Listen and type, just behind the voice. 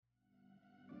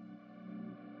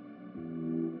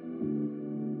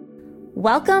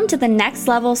Welcome to the Next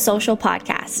Level Social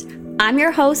Podcast. I'm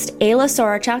your host, Ayla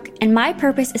Sorachuk, and my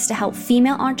purpose is to help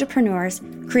female entrepreneurs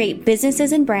create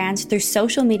businesses and brands through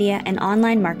social media and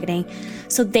online marketing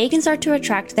so they can start to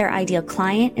attract their ideal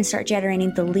client and start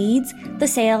generating the leads, the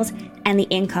sales, and the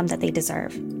income that they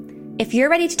deserve. If you're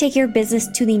ready to take your business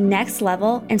to the next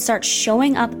level and start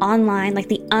showing up online like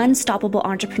the unstoppable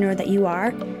entrepreneur that you are,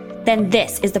 then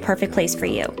this is the perfect place for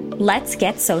you. Let's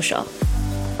get social.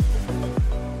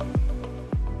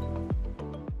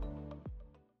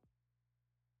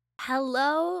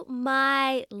 Hello,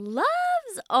 my loves.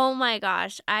 Oh my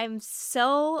gosh, I'm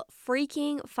so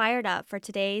freaking fired up for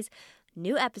today's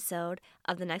new episode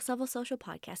of the Next Level Social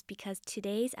Podcast because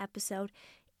today's episode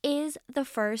is the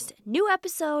first new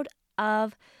episode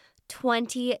of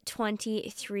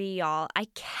 2023, y'all. I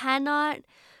cannot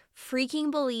freaking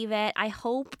believe it. I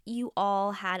hope you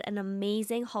all had an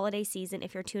amazing holiday season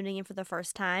if you're tuning in for the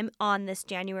first time on this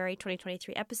January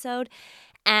 2023 episode.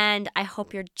 And I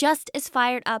hope you're just as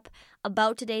fired up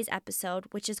about today's episode,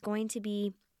 which is going to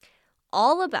be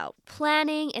all about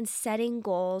planning and setting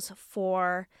goals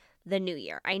for the new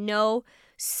year. I know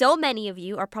so many of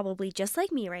you are probably just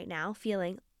like me right now,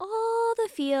 feeling all the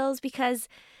feels because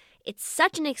it's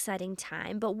such an exciting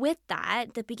time. But with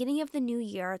that, the beginning of the new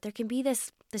year, there can be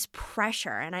this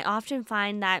pressure. And I often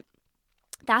find that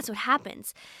that's what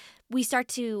happens. We start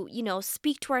to,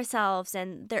 speak to ourselves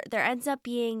and there ends up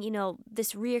being,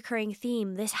 this reoccurring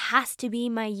theme. This has to be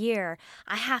my year.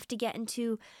 I have to get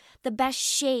into the best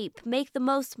shape, make the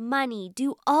most money,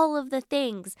 do all of the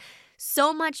things.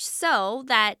 So much so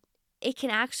that it can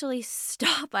actually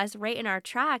stop us right in our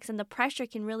tracks and the pressure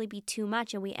can really be too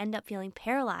much and we end up feeling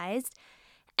paralyzed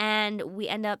and we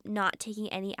end up not taking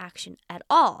any action at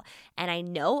all. And I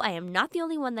know I am not the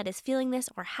only one that is feeling this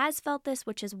or has felt this,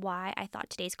 which is why I thought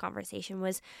today's conversation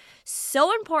was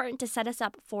so important to set us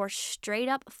up for straight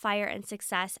up fire and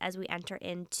success as we enter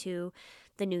into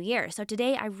the new year. So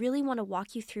today I really want to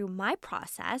walk you through my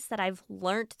process that I've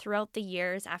learned throughout the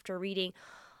years after reading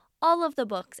all of the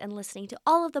books and listening to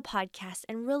all of the podcasts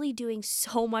and really doing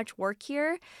so much work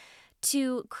here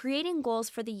to creating goals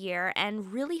for the year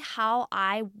and really how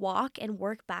I walk and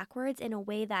work backwards in a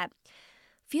way that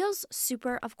feels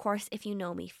super, of course, if you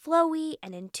know me, flowy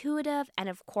and intuitive and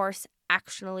of course,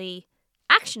 actually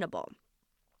actionable.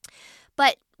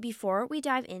 But before we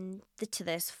dive into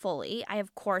this fully, I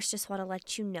of course just want to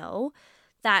let you know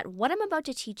that what I'm about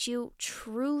to teach you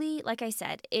truly, like I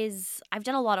said, is I've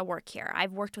done a lot of work here.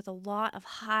 I've worked with a lot of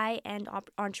high-end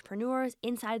entrepreneurs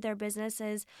inside their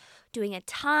businesses, doing a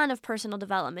ton of personal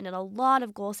development and a lot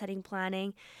of goal-setting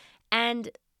planning.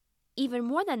 And even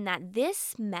more than that,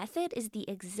 this method is the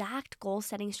exact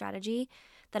goal-setting strategy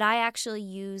that I actually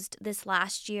used this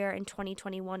last year in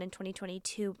 2021 and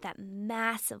 2022 that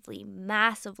massively,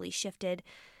 massively shifted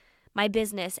my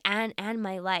business and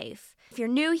my life. If you're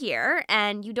new here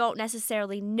and you don't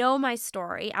necessarily know my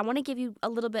story, I want to give you a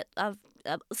little bit of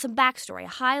some backstory, a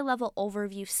high-level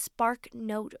overview, spark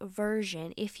note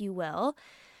version, if you will,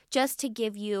 just to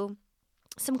give you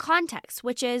some context,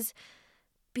 which is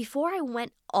before I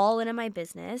went all in on my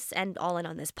business and all in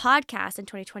on this podcast in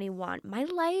 2021, my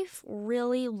life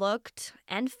really looked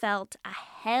and felt a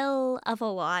hell of a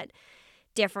lot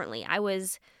differently. I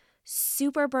was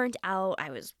super burnt out.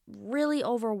 I was really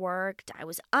overworked. I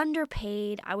was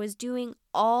underpaid. I was doing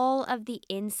all of the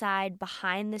inside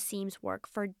behind the scenes work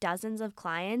for dozens of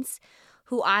clients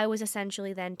who I was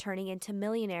essentially then turning into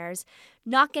millionaires,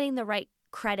 not getting the right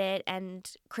credit and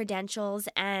credentials.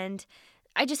 And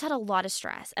I just had a lot of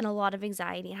stress and a lot of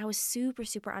anxiety and I was super,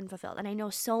 super unfulfilled. And I know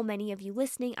so many of you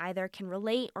listening either can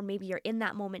relate or maybe you're in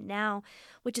that moment now,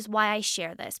 which is why I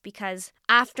share this because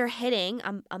after hitting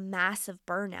a massive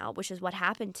burnout, which is what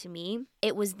happened to me,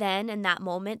 it was then in that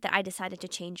moment that I decided to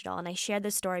change it all. And I share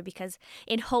this story because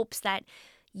in hopes that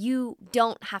you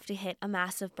don't have to hit a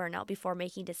massive burnout before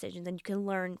making decisions and you can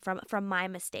learn from my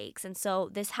mistakes. And so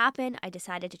this happened. I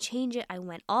decided to change it. I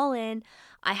went all in.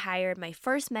 I hired my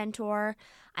first mentor.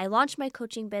 I launched my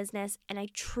coaching business and I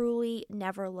truly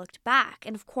never looked back.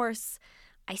 And of course,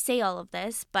 I say all of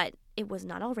this, but it was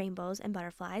not all rainbows and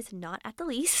butterflies, not at the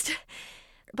least.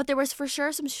 But there was for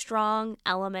sure some strong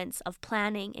elements of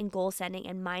planning and goal setting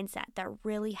and mindset that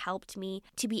really helped me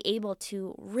to be able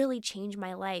to really change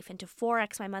my life and to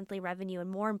 4x my monthly revenue and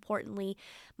more importantly,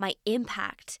 my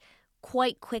impact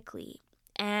quite quickly.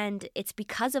 And it's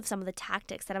because of some of the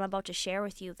tactics that I'm about to share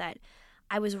with you that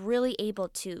I was really able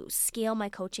to scale my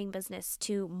coaching business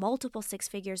to multiple six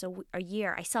figures a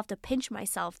year. I still have to pinch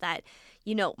myself that,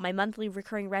 my monthly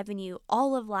recurring revenue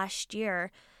all of last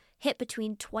year hit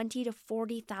between $20,000 to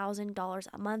 $40,000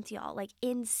 a month, y'all. Like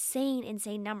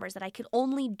insane numbers that I could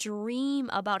only dream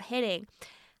about hitting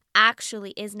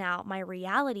actually is now my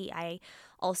reality. I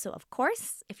also, of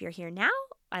course, if you're here now,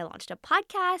 I launched a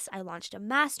podcast, I launched a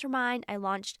mastermind, I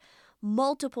launched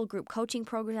multiple group coaching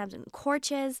programs and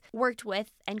coaches, worked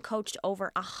with and coached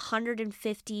over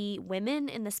 150 women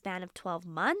in the span of 12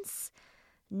 months.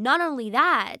 Not only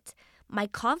that, my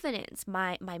confidence,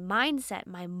 my mindset,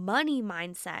 my money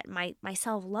mindset, my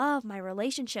self-love, my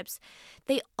relationships,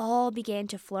 they all began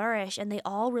to flourish and they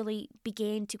all really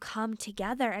began to come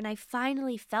together. And I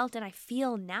finally felt and I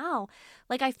feel now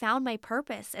like I found my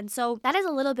purpose. And so that is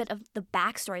a little bit of the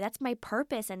backstory. That's my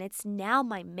purpose. And it's now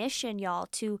my mission, y'all,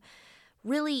 to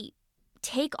really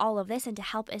take all of this and to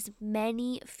help as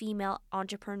many female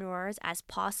entrepreneurs as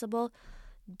possible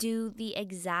do the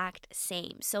exact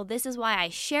same. So this is why I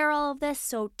share all of this.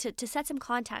 So to set some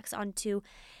context onto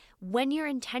when you're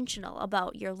intentional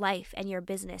about your life and your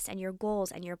business and your goals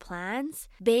and your plans,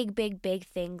 big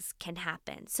things can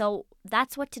happen. So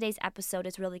that's what today's episode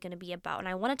is really going to be about. And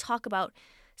I want to talk about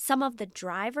some of the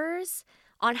drivers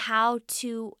on how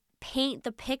to paint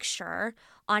the picture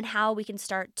on how we can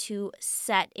start to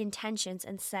set intentions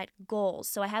and set goals.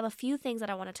 So I have a few things that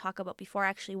I want to talk about before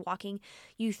actually walking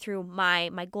you through my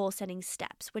goal setting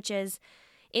steps, which is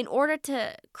in order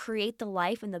to create the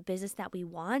life and the business that we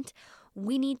want,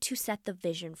 we need to set the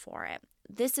vision for it.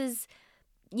 This is,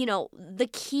 the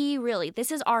key really.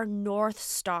 This is our North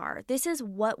Star. This is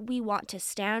what we want to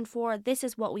stand for. This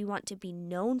is what we want to be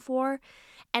known for.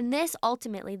 And this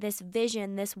ultimately, this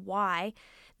vision, this why,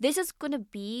 this is going to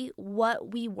be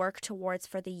what we work towards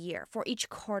for the year, for each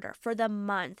quarter, for the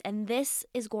month. And this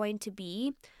is going to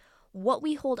be what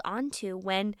we hold on to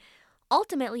when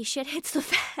ultimately shit hits the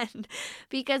fan.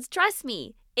 Because trust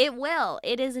me, it will.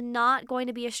 It is not going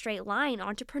to be a straight line.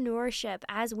 Entrepreneurship,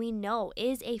 as we know,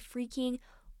 is a freaking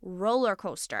roller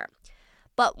coaster.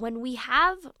 But when we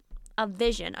have a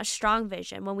vision, a strong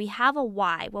vision, when we have a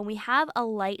why, when we have a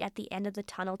light at the end of the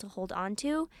tunnel to hold on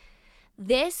to,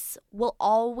 this will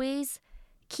always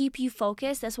keep you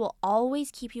focused. This will always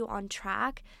keep you on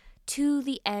track to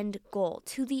the end goal,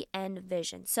 to the end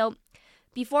vision. So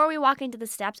before we walk into the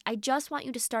steps, I just want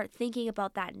you to start thinking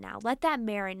about that now. Let that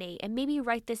marinate and maybe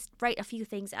write a few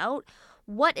things out.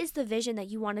 What is the vision that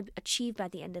you want to achieve by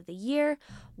the end of the year?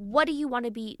 What do you want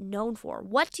to be known for?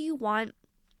 What do you want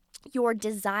your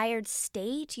desired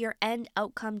state, your end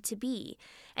outcome to be?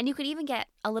 And you could even get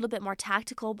a little bit more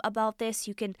tactical about this.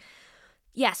 You can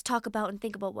talk about and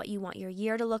think about what you want your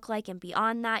year to look like. And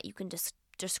beyond that, you can just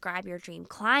describe your dream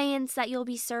clients that you'll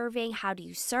be serving. How do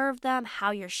you serve them?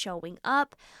 How you're showing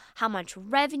up? How much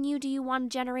revenue do you want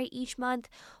to generate each month?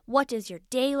 What does your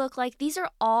day look like? These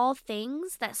are all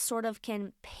things that sort of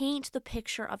can paint the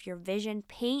picture of your vision,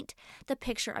 paint the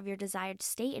picture of your desired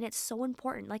state. And it's so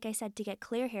important, like I said, to get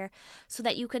clear here so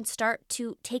that you can start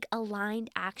to take aligned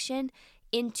action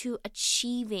into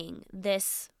achieving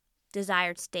this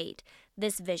desired state,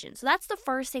 this vision. So that's the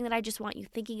first thing that I just want you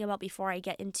thinking about before I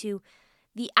get into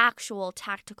the actual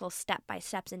tactical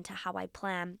step-by-steps into how I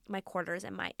plan my quarters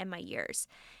and my years.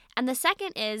 And the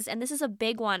second is, and this is a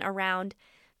big one around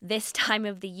this time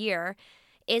of the year,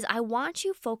 is I want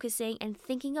you focusing and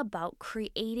thinking about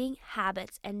creating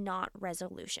habits and not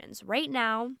resolutions. Right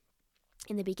now,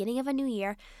 in the beginning of a new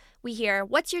year, we hear,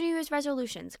 what's your New Year's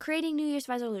resolutions? Creating New Year's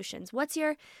resolutions. What's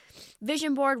your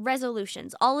vision board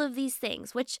resolutions? All of these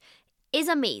things, which is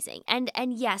amazing. And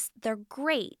yes, they're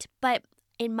great. But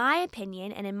in my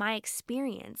opinion and in my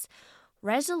experience,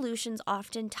 resolutions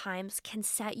oftentimes can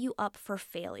set you up for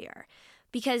failure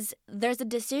because there's a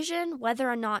decision whether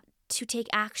or not to take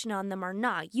action on them or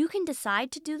not. You can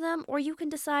decide to do them or you can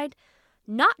decide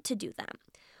not to do them.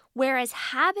 Whereas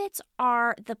habits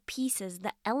are the pieces,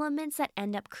 the elements that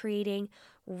end up creating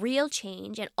real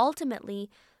change and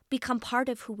ultimately become part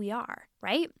of who we are,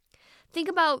 right? Think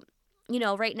about,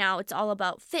 right now it's all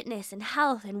about fitness and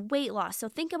health and weight loss. So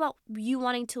think about you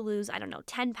wanting to lose,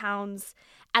 10 pounds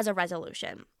as a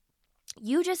resolution.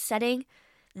 You just setting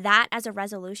that as a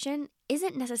resolution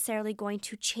isn't necessarily going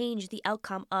to change the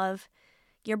outcome of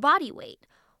your body weight.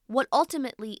 What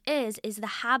ultimately is the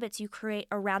habits you create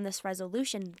around this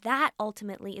resolution that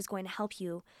ultimately is going to help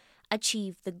you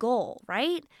achieve the goal,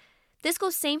 right? This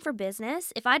goes same for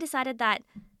business. If I decided that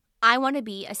I want to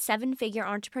be a 7-figure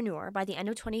entrepreneur by the end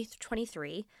of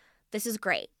 2023, this is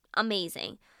great,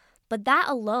 amazing. But that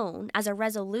alone as a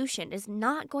resolution is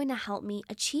not going to help me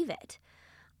achieve it.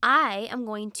 I am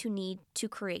going to need to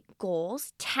create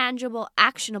goals, tangible,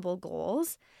 actionable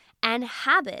goals, and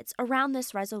habits around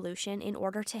this resolution in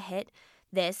order to hit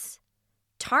this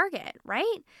target,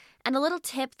 right? And a little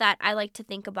tip that I like to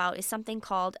think about is something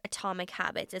called Atomic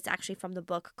Habits. It's actually from the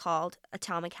book called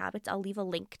Atomic Habits. I'll leave a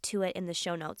link to it in the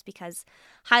show notes because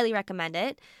highly recommend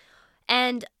it.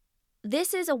 And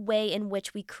this is a way in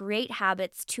which we create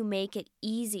habits to make it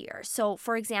easier. So,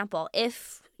 for example,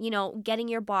 if, getting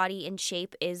your body in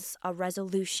shape is a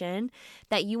resolution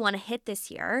that you want to hit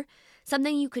this year,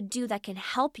 something you could do that can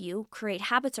help you create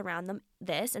habits around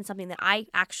this, and something that I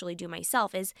actually do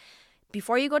myself, is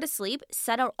before you go to sleep,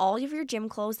 set out all of your gym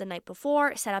clothes the night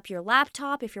before, set up your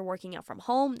laptop if you're working out from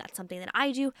home. That's something that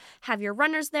I do. Have your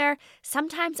runners there.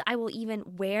 Sometimes I will even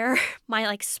wear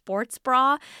my sports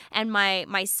bra and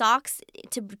my socks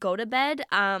to go to bed,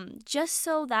 just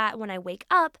so that when I wake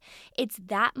up, it's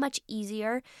that much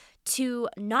easier to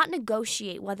not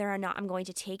negotiate whether or not I'm going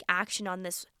to take action on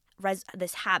this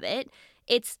habit.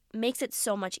 It makes it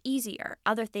so much easier.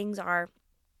 Other things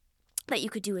that you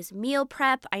could do is meal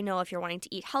prep. I know if you're wanting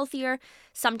to eat healthier,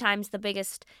 sometimes the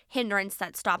biggest hindrance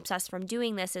that stops us from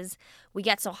doing this is we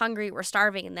get so hungry, we're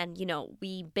starving, and then,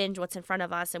 we binge what's in front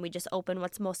of us and we just open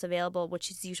what's most available, which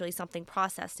is usually something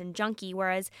processed and junky.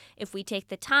 Whereas if we take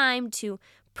the time to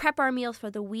prep our meals for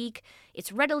the week,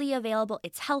 it's readily available,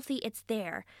 it's healthy, it's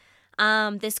there.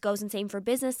 This goes in same for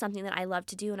business. Something that I love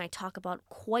to do and I talk about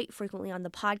quite frequently on the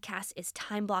podcast is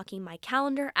time blocking my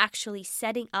calendar, actually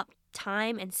setting up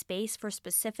time and space for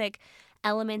specific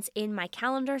elements in my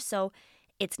calendar so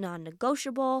it's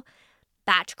non-negotiable.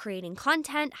 Batch creating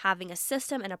content, having a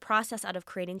system and a process out of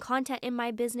creating content in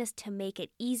my business to make it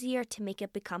easier, to make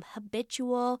it become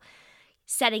habitual.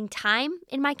 Setting time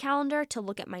in my calendar to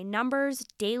look at my numbers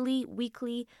daily,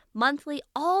 weekly, monthly,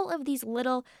 all of these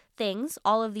little things,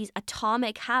 all of these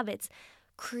atomic habits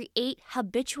create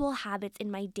habitual habits in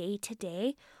my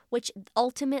day-to-day, which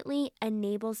ultimately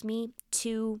enables me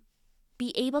to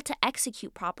be able to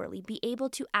execute properly, be able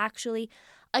to actually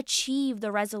achieve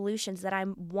the resolutions that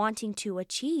I'm wanting to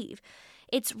achieve.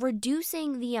 It's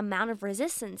reducing the amount of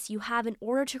resistance you have in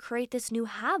order to create this new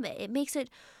habit. It makes it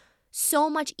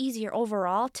so much easier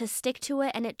overall to stick to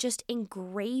it, and it just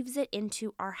engraves it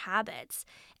into our habits.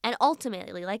 And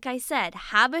ultimately, like I said,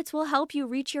 habits will help you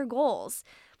reach your goals.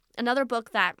 Another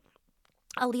book that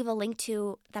I'll leave a link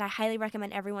to that I highly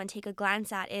recommend everyone take a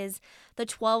glance at is The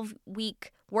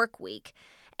 12-Week Work Week.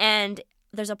 And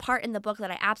there's a part in the book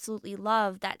that I absolutely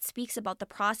love that speaks about the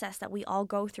process that we all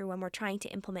go through when we're trying to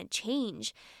implement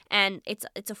change. And it's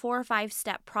a 4 or 5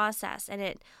 step process, and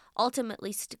it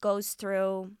ultimately goes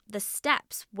through the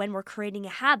steps when we're creating a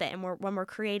habit and when we're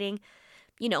creating,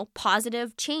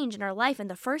 positive change in our life. And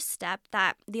the first step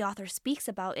that the author speaks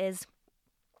about is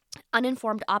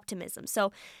uninformed optimism.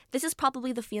 So this is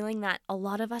probably the feeling that a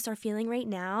lot of us are feeling right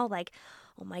now, like,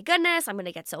 oh my goodness, I'm going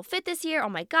to get so fit this year. Oh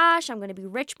my gosh, I'm going to be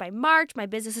rich by March. My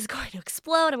business is going to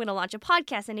explode. I'm going to launch a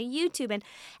podcast and a YouTube and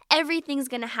everything's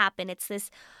going to happen. It's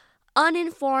this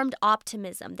uninformed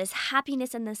optimism, this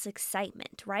happiness and this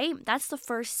excitement, right? That's the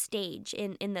first stage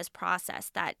in this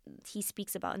process that he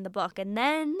speaks about in the book. And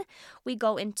then we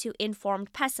go into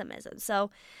informed pessimism. So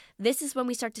this is when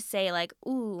we start to say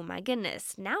ooh, my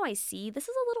goodness, now I see this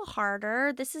is a little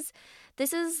harder. This is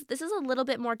a little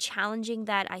bit more challenging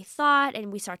than I thought.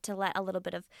 And we start to let a little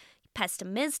bit of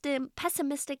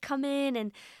pessimistic come in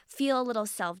and feel a little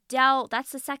self-doubt.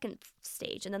 That's the second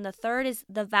stage. And then the third is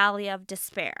the valley of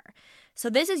despair. So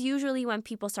this is usually when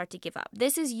people start to give up.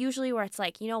 This is usually where it's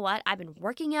like, you know what? I've been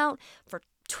working out for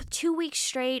 2 weeks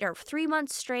straight or 3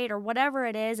 months straight or whatever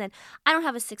it is, and I don't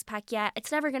have a six-pack yet.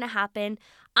 It's never going to happen.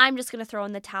 I'm just going to throw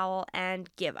in the towel and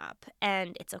give up.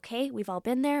 And it's okay. We've all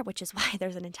been there, which is why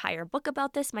there's an entire book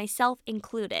about this, myself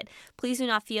included. Please do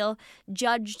not feel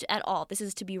judged at all. This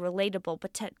is to be relatable,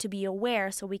 but to be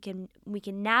aware so we can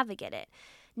navigate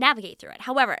through it.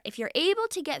 However, if you're able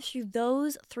to get through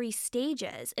those 3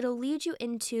 stages, it'll lead you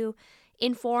into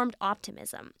informed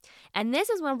optimism. And this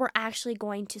is when we're actually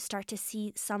going to start to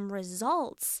see some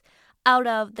results out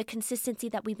of the consistency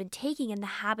that we've been taking and the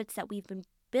habits that we've been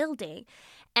building.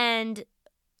 And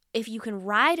if you can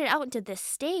ride it out into this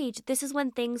stage, this is when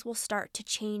things will start to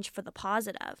change for the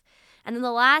positive. And then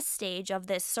the last stage of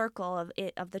this circle of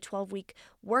the 12-week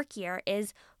work year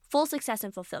is full success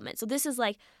and fulfillment. So this is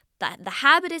like the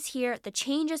habit is here, the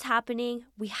change is happening,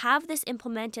 we have this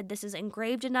implemented, this is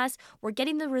engraved in us, we're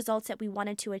getting the results that we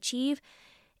wanted to achieve,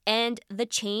 and the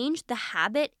change, the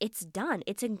habit, it's done,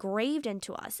 it's engraved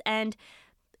into us, and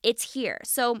it's here.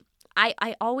 So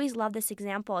I always love this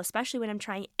example, especially when I'm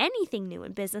trying anything new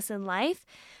in business and life,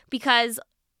 because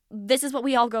this is what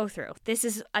we all go through. This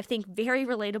is, I think, very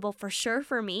relatable for sure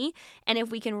for me, and if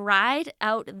we can ride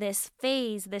out this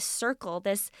phase, this circle,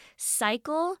 this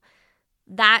cycle,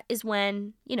 that is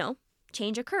when,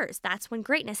 change occurs. That's when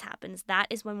greatness happens. That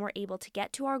is when we're able to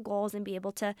get to our goals and be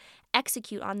able to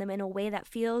execute on them in a way that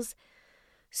feels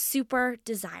super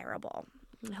desirable.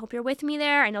 I hope you're with me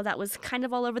there. I know that was kind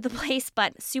of all over the place,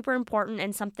 but super important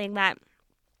and something that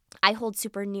I hold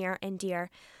super near and dear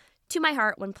to my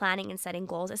heart when planning and setting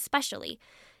goals, especially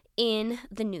in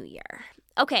the new year.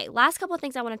 Okay, last couple of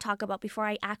things I want to talk about before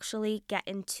I actually get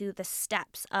into the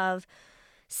steps of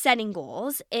setting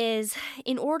goals is,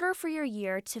 in order for your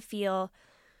year to feel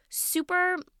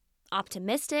super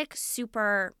optimistic,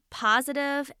 super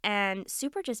positive, and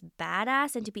super just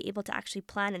badass, and to be able to actually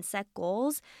plan and set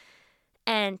goals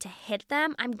and to hit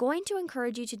them, I'm going to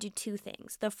encourage you to do two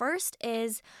things. The first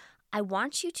is I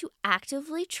want you to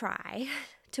actively try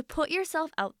to put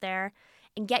yourself out there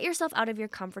and get yourself out of your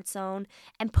comfort zone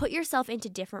and put yourself into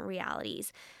different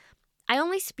realities. I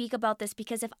only speak about this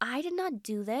because if I did not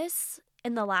do this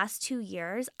in the last 2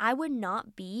 years, I would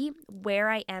not be where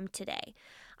I am today.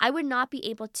 I would not be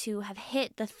able to have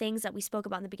hit the things that we spoke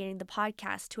about in the beginning of the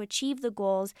podcast, to achieve the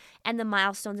goals and the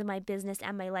milestones in my business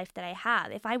and my life that I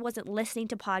have. If I wasn't listening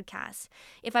to podcasts,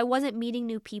 if I wasn't meeting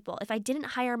new people, if I didn't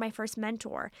hire my first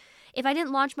mentor, if I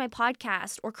didn't launch my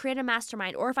podcast or create a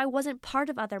mastermind, or if I wasn't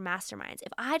part of other masterminds,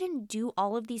 if I didn't do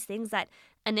all of these things that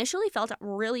initially felt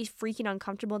really freaking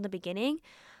uncomfortable in the beginning,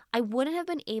 I wouldn't have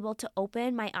been able to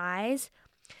open my eyes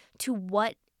to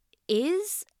what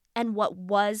is and what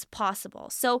was possible.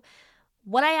 So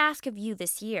what I ask of you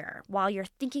this year, while you're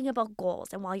thinking about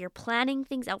goals and while you're planning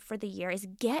things out for the year, is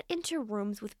get into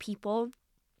rooms with people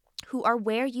who are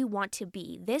where you want to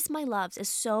be. This, my loves, is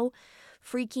so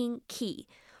freaking key.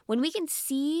 When we can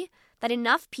see that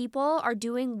enough people are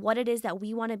doing what it is that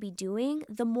we want to be doing,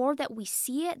 the more that we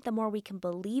see it, the more we can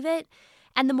believe it,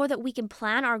 and the more that we can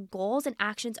plan our goals and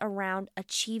actions around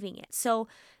achieving it. So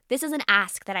this is an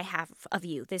ask that I have of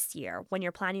you this year when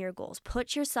you're planning your goals.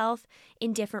 Put yourself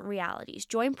in different realities.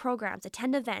 Join programs,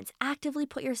 attend events, actively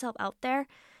put yourself out there,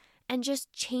 and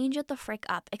just change it the frick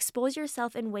up. Expose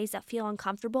yourself in ways that feel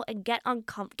uncomfortable and get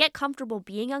comfortable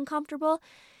being uncomfortable,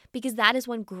 because that is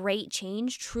when great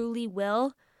change truly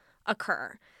will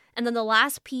occur. And then the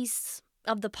last piece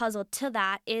of the puzzle to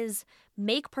that is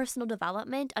make personal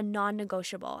development a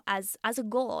non-negotiable as a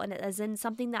goal, and as in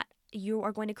something that you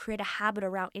are going to create a habit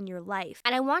around in your life.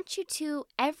 And I want you to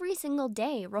every single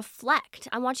day reflect.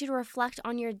 I want you to reflect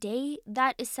on your day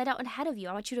that is set out ahead of you.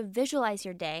 I want you to visualize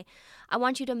your day. I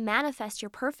want you to manifest your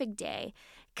perfect day,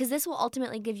 because this will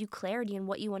ultimately give you clarity in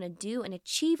what you want to do and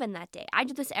achieve in that day. I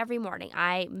do this every morning.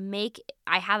 I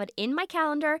have it in my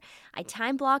calendar. I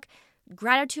time block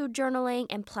gratitude journaling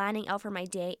and planning out for my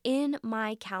day in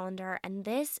my calendar. And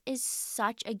this is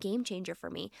such a game changer for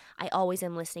me. I always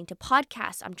am listening to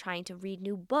podcasts. I'm trying to read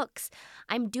new books.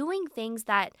 I'm doing things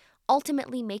that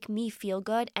ultimately make me feel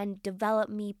good and develop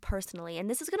me personally. And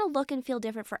this is going to look and feel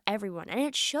different for everyone. And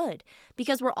it should,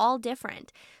 because we're all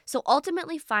different. So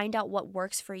ultimately find out what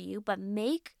works for you, but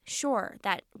make sure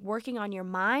that working on your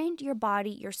mind, your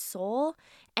body, your soul,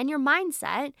 and your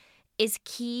mindset is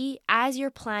key as you're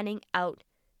planning out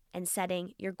and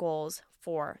setting your goals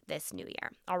for this new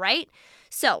year. All right?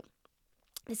 So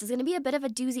this is going to be a bit of a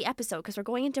doozy episode, because we're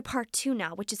going into part 2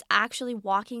 now, which is actually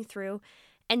walking through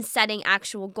and setting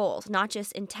actual goals, not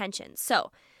just intentions.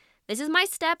 So this is my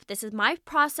step. This is my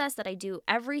process that I do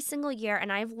every single year.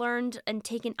 And I've learned and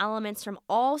taken elements from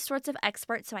all sorts of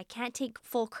experts, so I can't take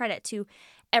full credit to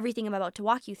everything I'm about to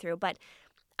walk you through. But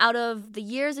out of the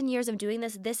years and years of doing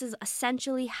this, this is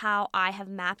essentially how I have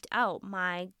mapped out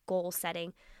my goal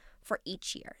setting for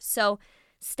each year. So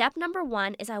step number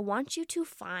 1 is I want you to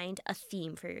find a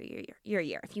theme for your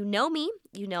year. If you know me,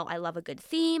 you know I love a good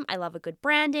theme. I love a good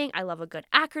branding. I love a good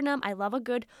acronym. I love a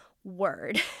good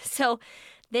word. So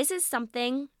this is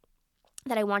something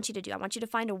that I want you to do. I want you to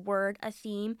find a word, a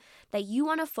theme that you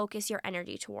want to focus your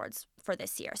energy towards for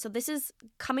this year. So this is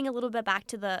coming a little bit back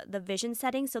to the vision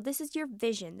setting. So this is your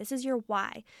vision. This is your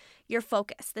why, your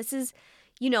focus. This is,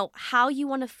 how you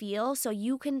want to feel, so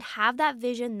you can have that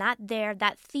vision,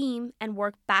 that theme, and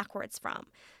work backwards from.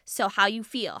 So how you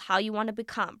feel, how you want to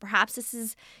become. Perhaps this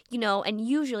is, and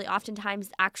usually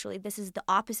oftentimes actually this is the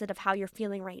opposite of how you're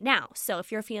feeling right now. So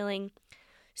if you're feeling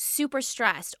super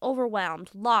stressed, overwhelmed,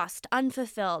 lost,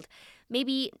 unfulfilled,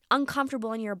 maybe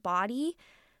uncomfortable in your body,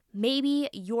 maybe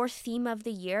your theme of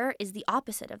the year is the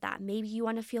opposite of that. Maybe you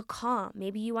want to feel calm.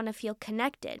 Maybe you want to feel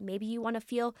connected. Maybe you want to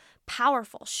feel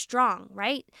powerful, strong,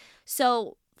 right?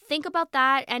 So think about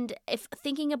that. And if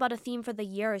thinking about a theme for the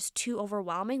year is too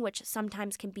overwhelming, which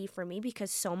sometimes can be for me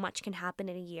because so much can happen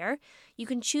in a year, you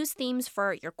can choose themes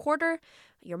for your quarter,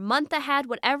 your month ahead,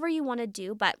 whatever you want to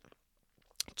do, but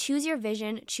choose your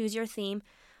vision, choose your theme,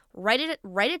 write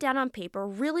it down on paper,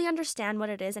 really understand what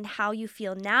it is and how you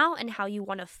feel now and how you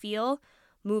want to feel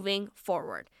moving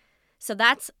forward. So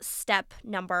that's step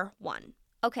number 1.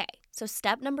 Okay, so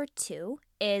step number 2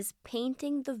 is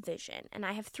painting the vision. And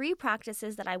I have 3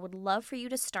 practices that I would love for you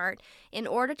to start in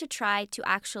order to try to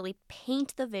actually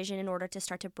paint the vision in order to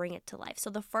start to bring it to life. So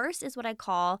the first is what I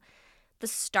call the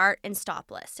start and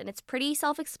stop list. And it's pretty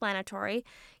self-explanatory.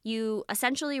 You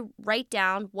essentially write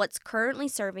down what's currently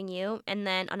serving you, and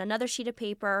then on another sheet of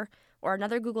paper or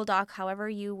another Google Doc, however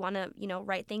you want to,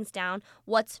 write things down,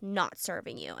 what's not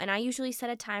serving you. And I usually set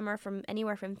a timer from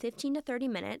anywhere from 15 to 30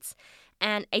 minutes.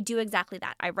 And I do exactly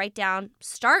that. I write down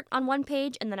start on one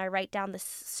page, and then I write down the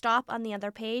stop on the other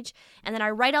page. And then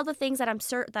I write all the things that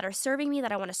that are serving me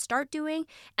that I want to start doing.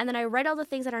 And then I write all the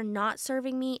things that are not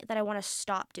serving me that I want to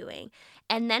stop doing.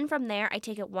 And then from there, I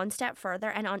take it one step further.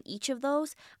 And on each of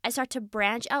those, I start to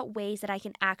branch out ways that I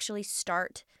can actually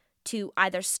start to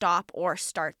either stop or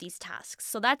start these tasks.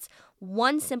 So that's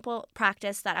one simple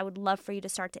practice that I would love for you to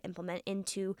start to implement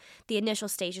into the initial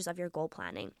stages of your goal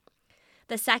planning.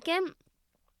 The second,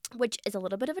 which is a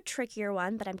little bit of a trickier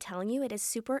one, but I'm telling you it is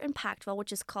super impactful,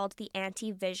 which is called the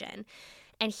anti-vision.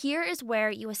 And here is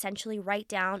where you essentially write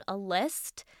down a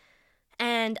list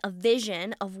and a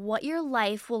vision of what your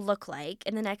life will look like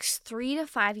in the next 3 to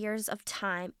 5 years of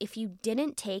time if you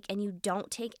didn't take and you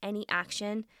don't take any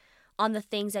action on the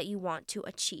things that you want to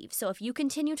achieve. So if you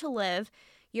continue to live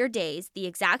your days the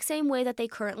exact same way that they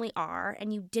currently are,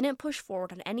 and you didn't push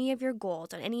forward on any of your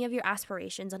goals, on any of your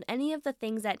aspirations, on any of the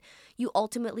things that you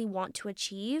ultimately want to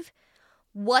achieve,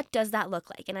 what does that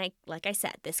look like? And like I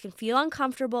said, this can feel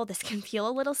uncomfortable, this can feel a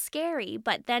little scary,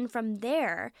 but then from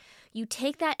there, you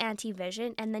take that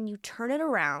anti-vision and then you turn it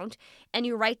around and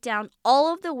you write down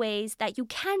all of the ways that you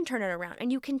can turn it around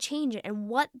and you can change it and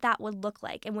what that would look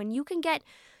like. And when you can get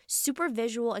super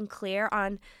visual and clear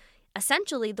on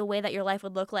essentially the way that your life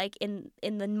would look like in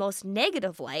the most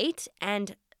negative light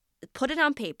and put it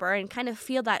on paper and kind of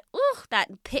feel that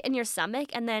pit in your stomach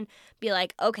and then be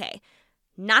like, okay,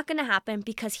 not going to happen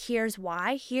because here's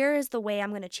why. Here is the way I'm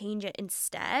going to change it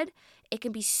instead. It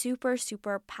can be super,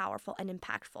 super powerful and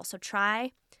impactful. So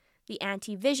try the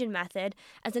anti-vision method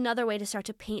as another way to start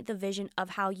to paint the vision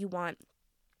of how you want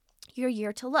your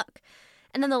year to look.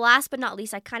 And then the last but not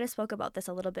least, I kind of spoke about this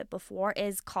a little bit before,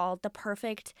 is called the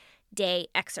perfect day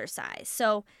exercise.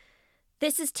 So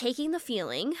this is taking the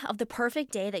feeling of the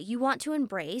perfect day that you want to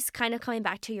embrace, kind of coming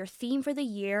back to your theme for the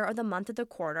year or the month or the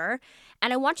quarter.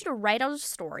 And I want you to write out a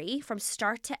story from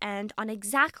start to end on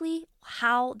exactly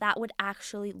how that would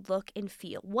actually look and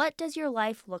feel. What does your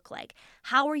life look like?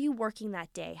 How are you working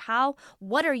that day?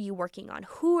 What are you working on?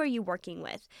 Who are you working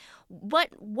with? What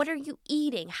are you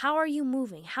eating? How are you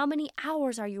moving? How many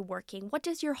hours are you working? What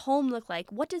does your home look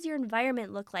like? What does your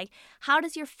environment look like? How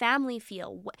does your family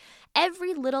feel?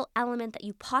 Every little element that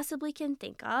you possibly can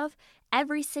think of,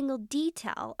 every single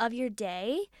detail of your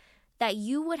day that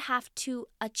you would have to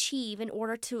achieve in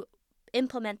order to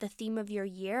implement the theme of your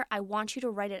year, I want you to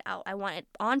write it out. I want it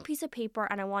on piece of paper,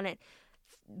 and I want it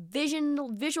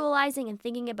visualizing and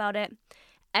thinking about it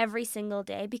every single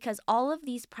day, because all of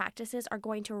these practices are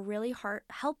going to really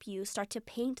help you start to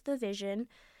paint the vision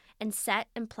and set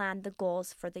and plan the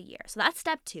goals for the year. So that's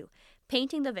step 2,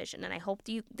 painting the vision. And I hope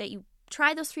that you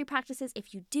try those 3 practices.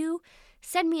 If you do,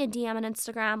 send me a DM on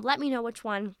Instagram. Let me know which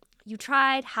one you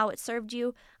tried, how it served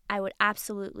you. I would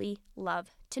absolutely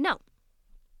love to know.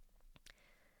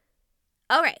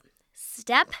 All right,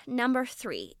 step number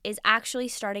 3 is actually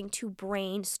starting to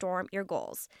brainstorm your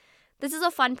goals. This is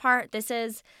a fun part. This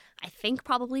is, I think,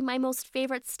 probably my most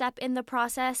favorite step in the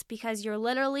process, because you're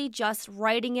literally just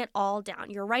writing it all down.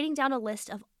 You're writing down a list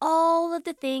of all of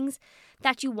the things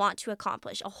that you want to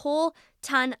accomplish, a whole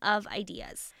ton of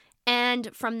ideas.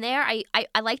 And from there,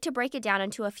 I like to break it down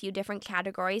into a few different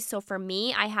categories. So for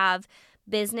me, I have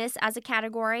business as a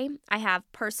category. I have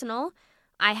personal.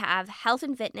 I have health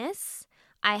and fitness.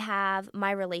 I have my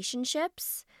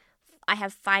relationships, I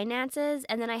have finances,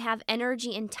 and then I have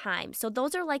energy and time. So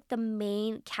those are like the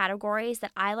main categories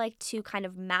that I like to kind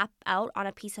of map out on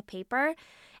a piece of paper.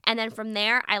 And then from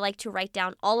there, I like to write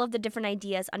down all of the different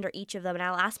ideas under each of them. And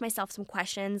I'll ask myself some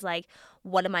questions like,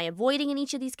 what am I avoiding in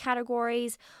each of these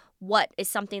categories? What is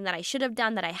something that I should have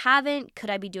done that I haven't?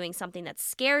 Could I be doing something that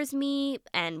scares me?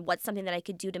 And what's something that I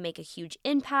could do to make a huge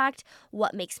impact?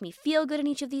 What makes me feel good in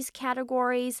each of these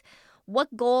categories?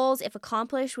 What goals, if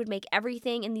accomplished, would make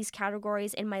everything in these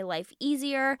categories in my life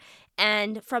easier?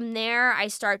 And from there, I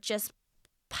start just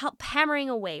hammering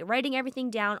away, writing everything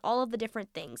down, all of the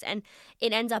different things. And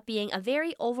it ends up being a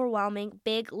very overwhelming,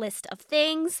 big list of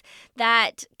things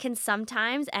that can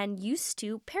sometimes and used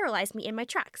to paralyze me in my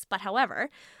tracks. But however,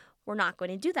 we're not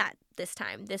going to do that this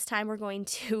time. This time we're going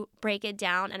to break it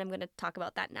down, and I'm going to talk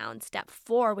about that now in step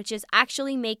 4, which is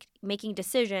actually making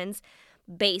decisions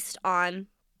based on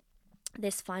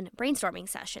this fun brainstorming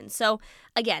session. So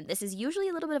again, this is usually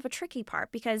a little bit of a tricky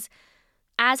part because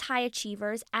as high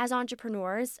achievers, as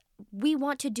entrepreneurs, we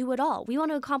want to do it all. We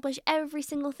want to accomplish every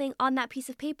single thing on that piece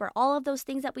of paper. All of those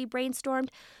things that we brainstormed.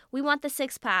 We want the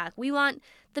 6-pack. We want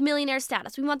the millionaire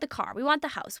status. We want the car. We want the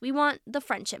house. We want the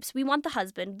friendships. We want the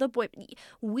husband, the boy.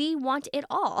 We want it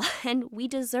all, and we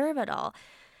deserve it all.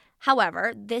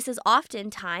 However, this is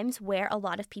often times where a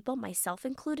lot of people, myself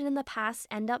included in the past,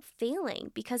 end up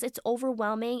failing because it's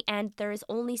overwhelming and there is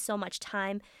only so much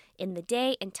time in the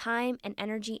day, and time and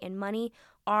energy and money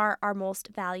are our most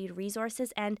valued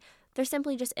resources, and there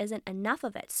simply just isn't enough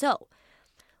of it. So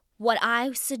what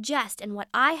I suggest and what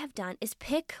I have done is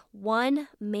pick one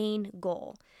main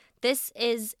goal. This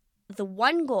is the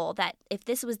one goal that if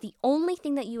this was the only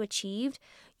thing that you achieved,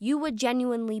 you would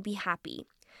genuinely be happy.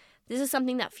 This is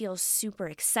something that feels super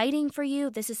exciting for you.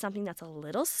 This is something that's a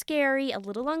little scary, a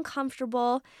little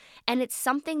uncomfortable, and it's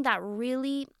something that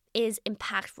really is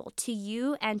impactful to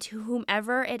you and to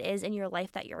whomever it is in your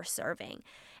life that you're serving.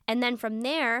 And then from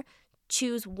there,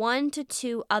 choose 1 to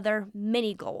 2 other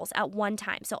mini goals at one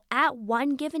time. So at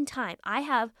one given time, I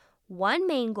have one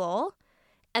main goal,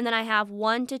 and then I have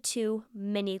 1 to 2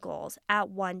 mini goals at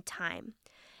one time.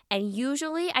 And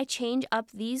usually I change up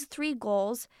these 3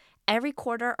 goals every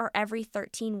quarter or every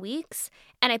 13 weeks,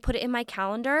 and I put it in my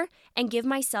calendar and give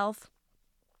myself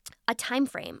a time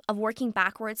frame of working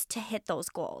backwards to hit those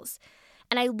goals.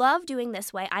 And I love doing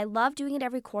this way. I love doing it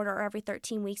every quarter or every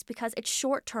 13 weeks because it's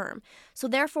short term. So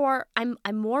therefore, I'm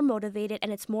more motivated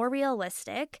and it's more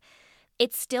realistic.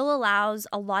 It still allows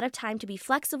a lot of time to be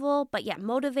flexible, but yet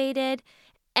motivated.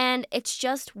 And it's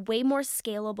just way more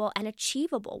scalable and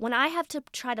achievable. When I have to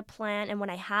try to plan, and when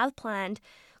I have planned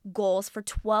goals for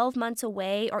 12 months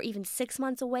away or even 6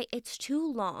 months away, it's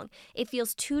too long. It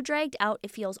feels too dragged out. It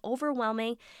feels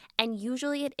overwhelming. And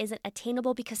usually it isn't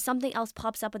attainable because something else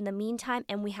pops up in the meantime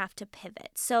and we have to pivot.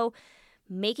 So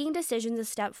making decisions is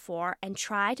step 4, and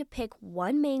try to pick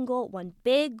one main goal, one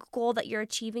big goal that you're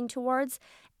achieving towards,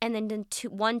 and then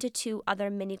 1 to 2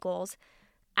 other mini goals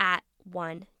at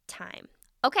one time.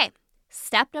 Okay,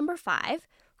 step number 5.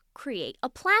 Create a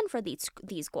plan for these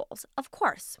goals. Of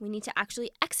course, we need to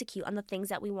actually execute on the things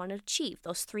that we want to achieve,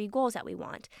 those 3 goals that we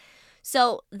want.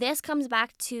 So this comes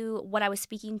back to what I was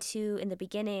speaking to in the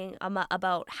beginning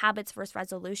about habits versus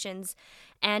resolutions.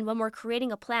 And when we're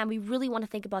creating a plan, we really want to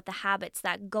think about the habits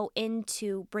that go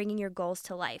into bringing your goals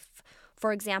to life.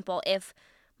 For example, if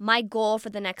my goal for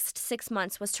the next 6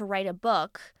 months was to write a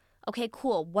book, okay,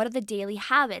 cool. What are the daily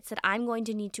habits that I'm going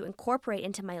to need to incorporate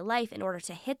into my life in order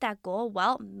to hit that goal?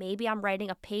 Well, maybe I'm writing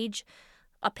a page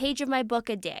of my book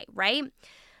a day, right?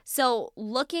 So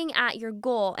looking at your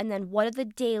goal and then what are the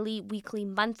daily, weekly,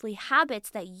 monthly habits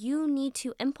that you need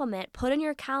to implement, put in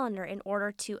your calendar in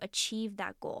order to achieve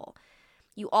that goal.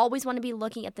 You always want to be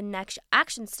looking at the next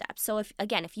action steps. So if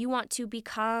you want to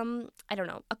become,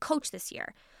 a coach this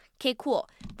year, okay, cool.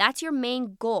 That's your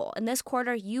main goal. In this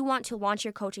quarter, you want to launch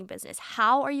your coaching business.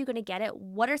 How are you going to get it?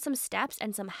 What are some steps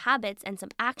and some habits and some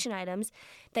action items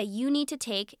that you need to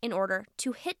take in order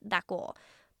to hit that goal?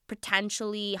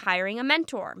 Potentially hiring a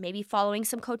mentor, maybe following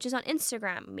some coaches on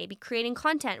Instagram, maybe creating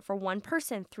content for one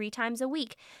person 3 times a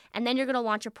week, and then you're going to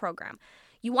launch a program.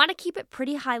 You want to keep it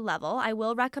pretty high level. I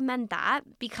will recommend that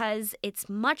because it's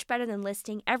much better than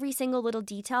listing every single little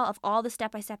detail of all the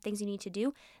step-by-step things you need to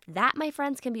do. That, my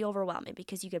friends, can be overwhelming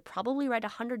because you could probably write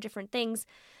 100 different things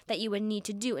that you would need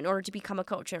to do in order to become a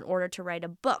coach, in order to write a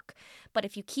book. But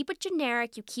if you keep it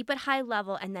generic, you keep it high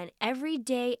level, and then every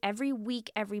day, every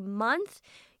week, every month,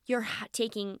 you're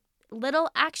taking little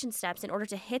action steps in order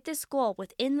to hit this goal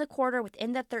within the quarter,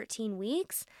 within the 13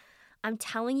 weeks, I'm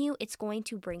telling you, it's going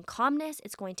to bring calmness,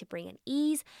 it's going to bring an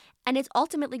ease, and it's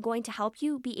ultimately going to help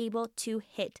you be able to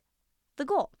hit the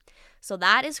goal. So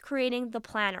that is creating the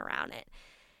plan around it.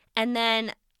 And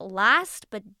then last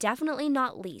but definitely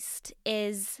not least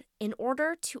is, in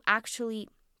order to actually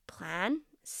plan,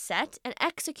 set, and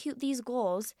execute these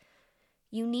goals,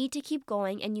 you need to keep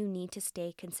going and you need to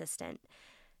stay consistent.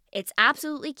 It's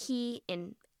absolutely key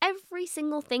in every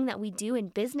single thing that we do in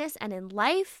business and in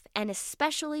life, and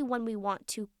especially when we want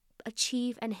to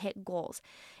achieve and hit goals.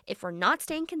 If we're not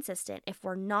staying consistent, if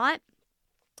we're not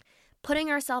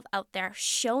putting ourselves out there,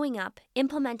 showing up,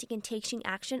 implementing and taking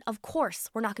action, of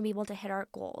course, we're not going to be able to hit our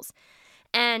goals.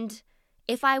 And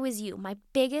if I was you, my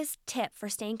biggest tip for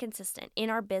staying consistent in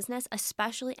our business,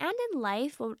 especially, and in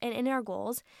life and in our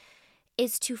goals,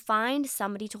 is to find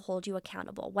somebody to hold you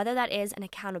accountable, whether that is an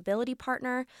accountability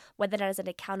partner, whether that is an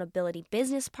accountability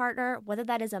business partner, whether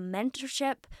that is a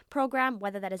mentorship program,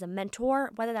 whether that is a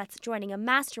mentor, whether that's joining a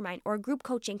mastermind or a group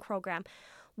coaching program.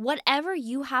 Whatever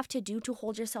you have to do to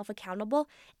hold yourself accountable,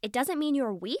 it doesn't mean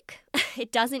you're weak.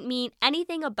 It doesn't mean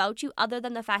anything about you other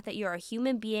than the fact that you're a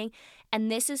human being.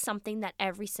 And this is something that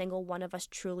every single one of us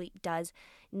truly does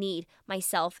need,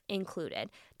 myself included.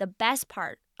 The best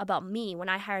part about me when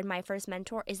I hired my first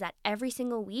mentor is that every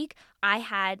single week I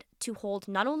had to hold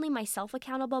not only myself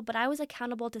accountable, but I was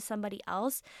accountable to somebody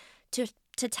else to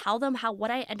tell them what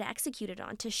I had executed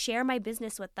on, to share my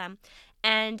business with them.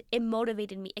 And it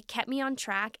motivated me. It kept me on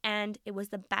track, and it was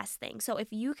the best thing. So if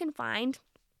you can find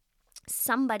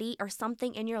somebody or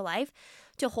something in your life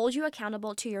to hold you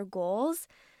accountable to your goals,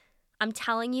 I'm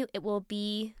telling you, it will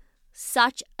be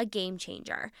such a game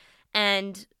changer.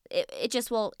 And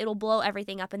it'll blow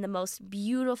everything up in the most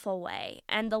beautiful way.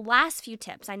 And the last few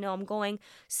tips, I know I'm going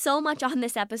so much on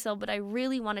this episode, but I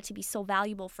really want it to be so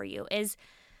valuable for you, is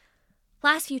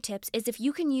if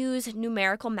you can use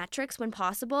numerical metrics when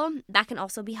possible, that can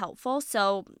also be helpful.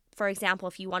 So, for example,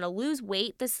 if you want to lose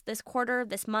weight this quarter,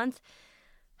 this month,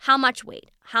 how much weight,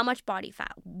 how much body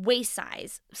fat, waist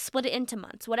size, split it into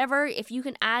months, whatever. If you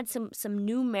can add some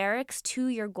numerics to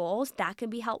your goals, that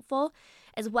can be helpful,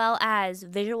 as well as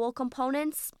visual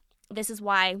components. This is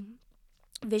why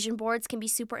vision boards can be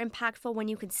super impactful when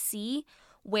you can see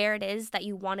where it is that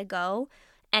you want to go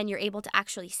and you're able to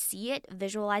actually see it,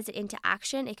 visualize it into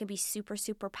action. It can be super,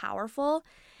 super powerful.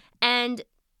 And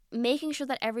making sure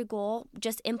that every goal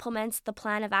just implements the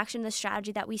plan of action, the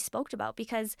strategy that we spoke about,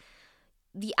 because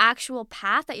the actual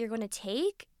path that you're going to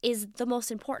take is the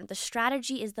most important. The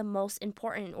strategy is the most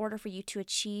important in order for you to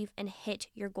achieve and hit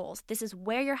your goals. This is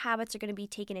where your habits are going to be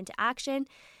taken into action,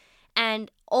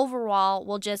 and overall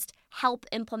will just help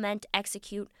implement,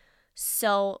 execute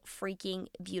so freaking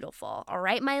beautiful. All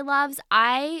right, my loves,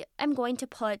 I am going to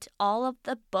put all of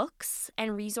the books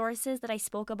and resources that I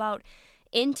spoke about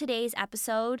in today's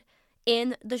episode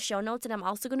in the show notes, and I'm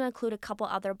also going to include a couple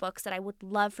other books that I would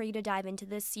love for you to dive into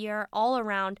this year, all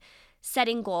around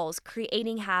setting goals,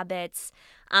 creating habits,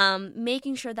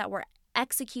 making sure that we're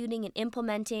executing and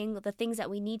implementing the things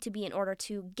that we need to be in order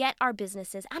to get our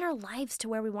businesses and our lives to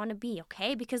where we want to be,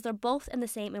 okay? Because they're both in the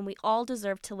same, and we all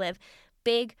deserve to live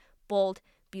big, bold,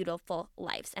 beautiful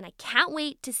lives. And I can't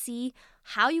wait to see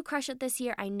how you crush it this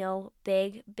year. I know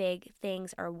big, big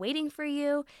things are waiting for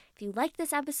you. If you liked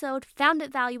this episode, found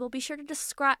it valuable, be sure to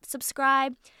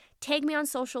subscribe, tag me on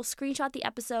social, screenshot the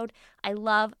episode. I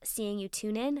love seeing you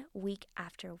tune in week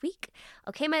after week.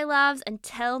 Okay, my loves,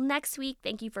 until next week,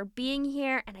 thank you for being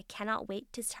here, and I cannot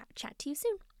wait to chat to you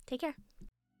soon. Take care.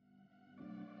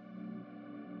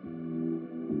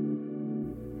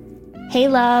 Hey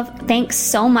love, thanks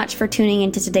so much for tuning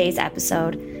into today's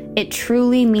episode. It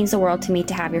truly means the world to me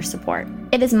to have your support.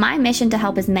 It is my mission to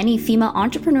help as many female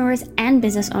entrepreneurs and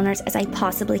business owners as I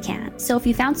possibly can. So if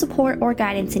you found support or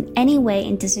guidance in any way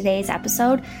into today's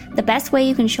episode, the best way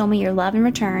you can show me your love in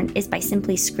return is by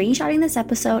simply screenshotting this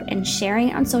episode and sharing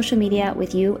it on social media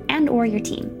with you and or your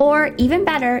team. Or even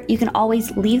better, you can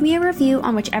always leave me a review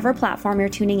on whichever platform you're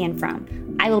tuning in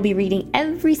from. I will be reading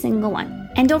every single one.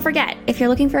 And don't forget, if you're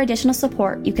looking for additional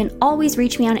support, you can always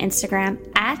reach me on Instagram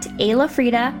at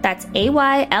AylAFreda, that's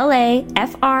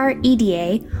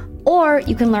AYLAFREDA, or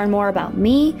you can learn more about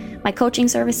me, my coaching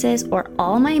services, or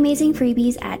all my amazing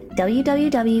freebies at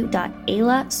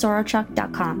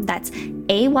www.aylasorochuk.com. That's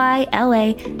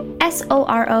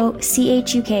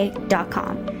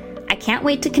AYLASOROCHUK.com. I can't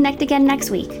wait to connect again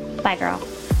next week. Bye, girl.